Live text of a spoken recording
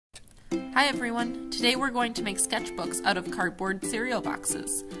Hi everyone! Today we're going to make sketchbooks out of cardboard cereal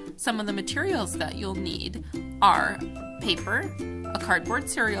boxes. Some of the materials that you'll need are paper, a cardboard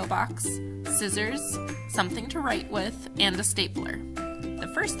cereal box, scissors, something to write with, and a stapler. The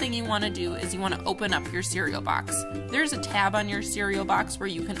first thing you want to do is you want to open up your cereal box. There's a tab on your cereal box where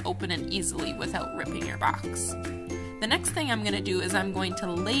you can open it easily without ripping your box. The next thing I'm going to do is I'm going to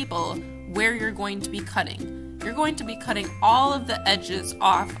label where you're going to be cutting. You're going to be cutting all of the edges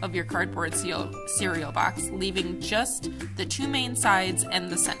off of your cardboard cereal box, leaving just the two main sides and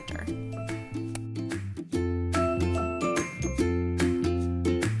the center.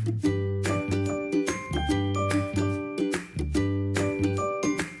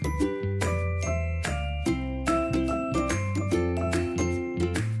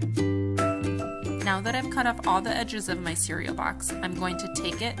 Now that I've cut off all the edges of my cereal box, I'm going to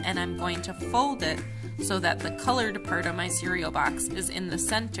take it and I'm going to fold it so that the colored part of my cereal box is in the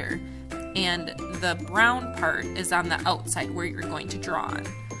center and the brown part is on the outside where you're going to draw on.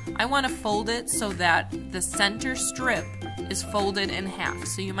 I want to fold it so that the center strip is folded in half,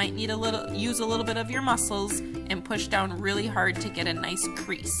 so you might need use a little bit of your muscles and push down really hard to get a nice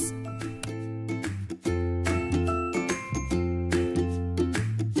crease.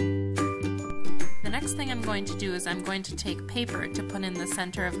 The next thing I'm going to do is I'm going to take paper to put in the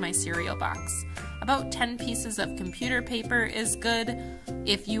center of my cereal box. About 10 pieces of computer paper is good.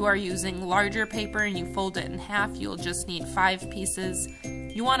 If you are using larger paper and you fold it in half, you'll just need 5 pieces.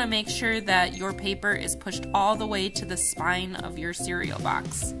 You want to make sure that your paper is pushed all the way to the spine of your cereal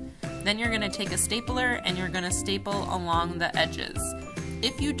box. Then you're going to take a stapler and you're going to staple along the edges.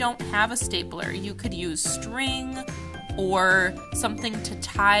 If you don't have a stapler, you could use string or something to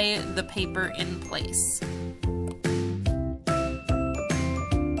tie the paper in place.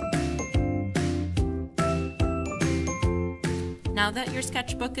 Now that your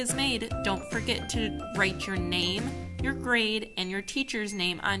sketchbook is made, don't forget to write your name, your grade, and your teacher's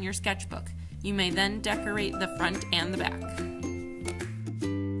name on your sketchbook. You may then decorate the front and the back.